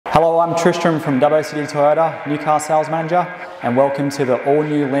Hello, I'm Tristram from Dubbo City Toyota, new car sales manager, and welcome to the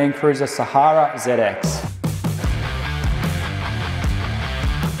all-new LandCruiser Sahara ZX.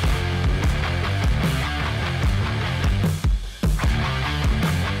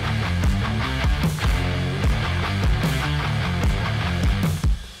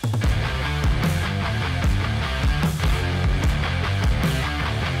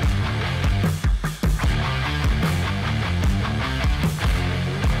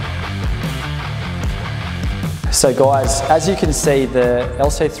 So guys, as you can see, the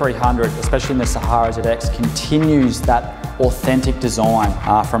LC300, especially in the Sahara ZX, continues that authentic design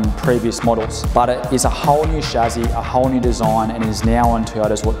from previous models. But it is a whole new chassis, a whole new design, and is now on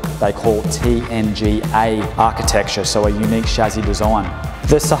Toyota's what they call TNGA architecture, so a unique chassis design.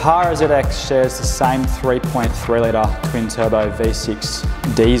 The Sahara ZX shares the same 3.3 litre twin-turbo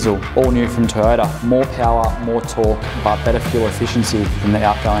V6 diesel, all new from Toyota. More power, more torque, but better fuel efficiency than the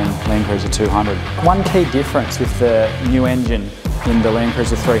outgoing LandCruiser 200. One key difference with the new engine in the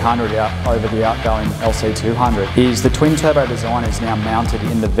LandCruiser 300 over the outgoing LC200 is the twin-turbo design is now mounted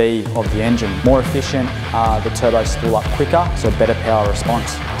in the V of the engine. More efficient, the turbos spool up quicker, so better power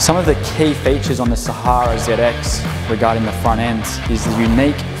response. Some of the key features on the Sahara ZX regarding the front ends is the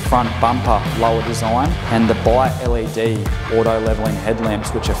unique front bumper lower design and the bi-LED auto leveling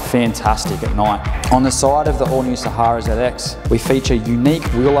headlamps, which are fantastic at night. On the side of the all-new Sahara ZX, we feature unique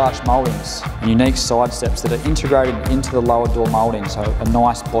wheel arch mouldings and unique side steps that are integrated into the lower door moulding, so a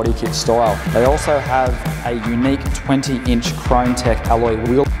nice body kit style. They also have a unique 20-inch Chrome Tech alloy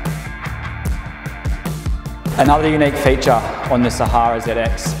wheel. Another unique feature on the Sahara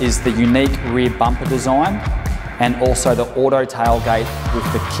ZX is the unique rear bumper design and also the auto tailgate with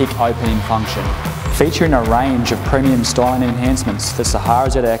the kick opening function. Featuring a range of premium styling enhancements, the Sahara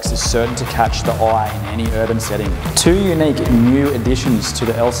ZX is certain to catch the eye in any urban setting. Two unique new additions to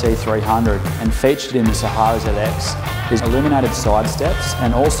the LC300 and featured in the Sahara ZX is illuminated side steps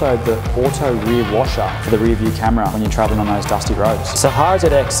and also the auto rear washer for the rear view camera when you're traveling on those dusty roads. Sahara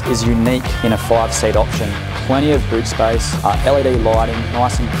ZX is unique in a 5-seat option. Plenty of boot space, LED lighting,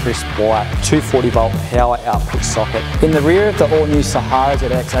 nice and crisp white, 240 volt power output socket. In the rear of the all-new Sahara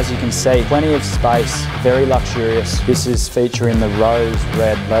ZX, as you can see, plenty of space, very luxurious. This is featuring the rose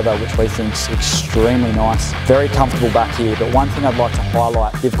red leather, which we think is extremely nice. Very comfortable back here, but one thing I'd like to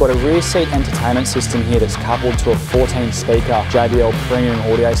highlight, you've got a rear seat entertainment system here that's coupled to a 14-speaker JBL premium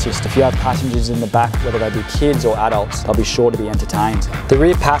audio system. If you have passengers in the back, whether they be kids or adults, they'll be sure to be entertained. The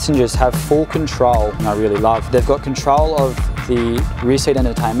rear passengers have full control, and I really love. They've got control of the rear seat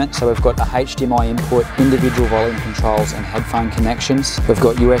entertainment, so we've got a HDMI input, individual volume controls and headphone connections. We've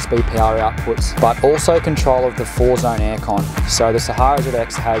got USB power outputs, but also control of the 4-zone aircon. So the Sahara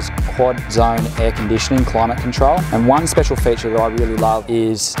ZX has quad zone air conditioning climate control, and one special feature that I really love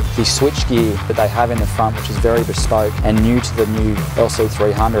is the switch gear that they have in the front, which is very bespoke and new to the new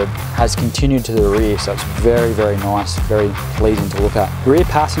LC300, has continued to the rear, so it's very, very nice, very pleasing to look at. Rear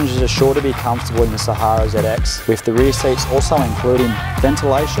passengers are sure to be comfortable in the Sahara ZX, with the rear seats also including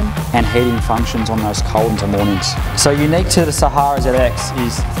ventilation and heating functions on those cold winter mornings. So unique to the Sahara ZX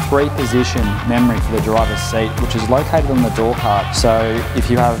is 3-position memory for the driver's seat, which is located on the door card. So if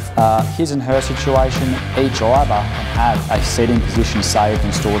you have his and her situation, each driver can have a seating position saved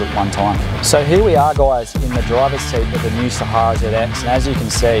and stored at one time. So here we are guys in the driver's seat of the new Sahara ZX, and as you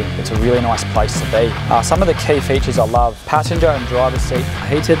can see, it's a really nice place to be. Some of the key features I love: passenger and driver's seat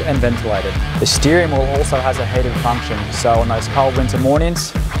heated and ventilated. The steering wheel also has a heated function, so on those cold winter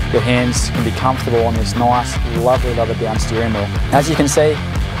mornings, your hands can be comfortable on this nice, lovely leather bound steering wheel. As you can see,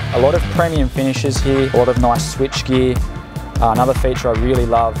 a lot of premium finishes here, a lot of nice switch gear. Another feature I really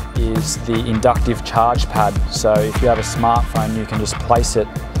love is the inductive charge pad. So if you have a smartphone, you can just place it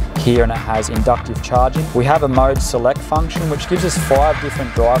here and it has inductive charging. We have a mode select function, which gives us 5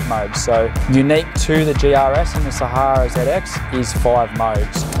 different drive modes. So unique to the GRS and the Sahara ZX is 5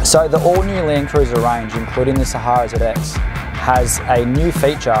 modes. So the all-new LandCruiser range, including the Sahara ZX, has a new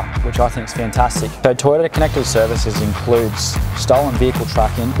feature which I think is fantastic. So Toyota Connected Services includes stolen vehicle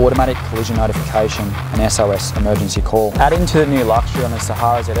tracking, automatic collision notification and SOS emergency call. Adding to the new luxury on the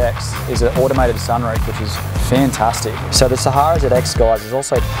Sahara ZX is an automated sunroof, which is fantastic. So the Sahara ZX, guys, is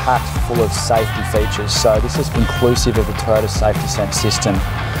also packed full of safety features. So this is inclusive of the Toyota Safety Sense system.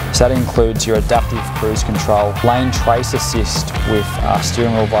 So that includes your adaptive cruise control, lane trace assist with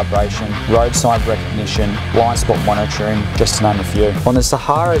steering wheel vibration, roadside recognition, blind spot monitoring, just to name a few. On the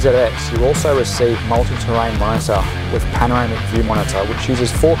Sahara ZX, you also receive multi-terrain monitor with panoramic view monitor, which uses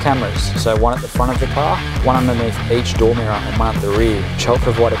 4 cameras. So one at the front of the car, one underneath each door mirror and one at the rear. rear, which help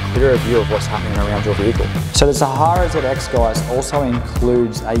provide a clearer view of what's happening around your vehicle. So the Sahara ZX, guys, also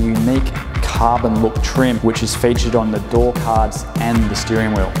includes a unique carbon look trim, which is featured on the door cards and the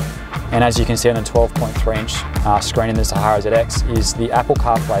steering wheel. And as you can see on the 12.3-inch screen in the Sahara ZX is the Apple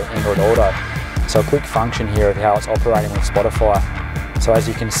CarPlay Android Auto. So a quick function here of how it's operating with Spotify. So as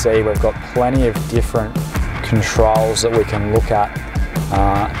you can see, we've got plenty of different controls that we can look at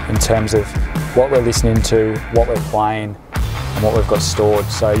in terms of what we're listening to, what we're playing, and what we've got stored.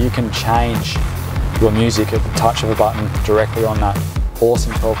 So you can change your music at the touch of a button directly on that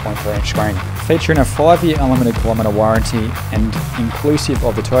awesome 12.3-inch screen. Featuring a 5-year unlimited kilometre warranty and inclusive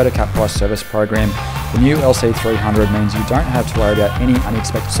of the Toyota Cut Price service program, the new LC300 means you don't have to worry about any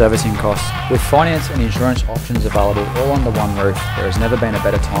unexpected servicing costs. With finance and insurance options available all under one roof, there has never been a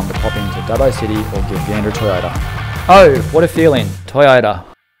better time to pop into Dubbo City or Gilgandra Toyota. Oh, what a feeling, Toyota.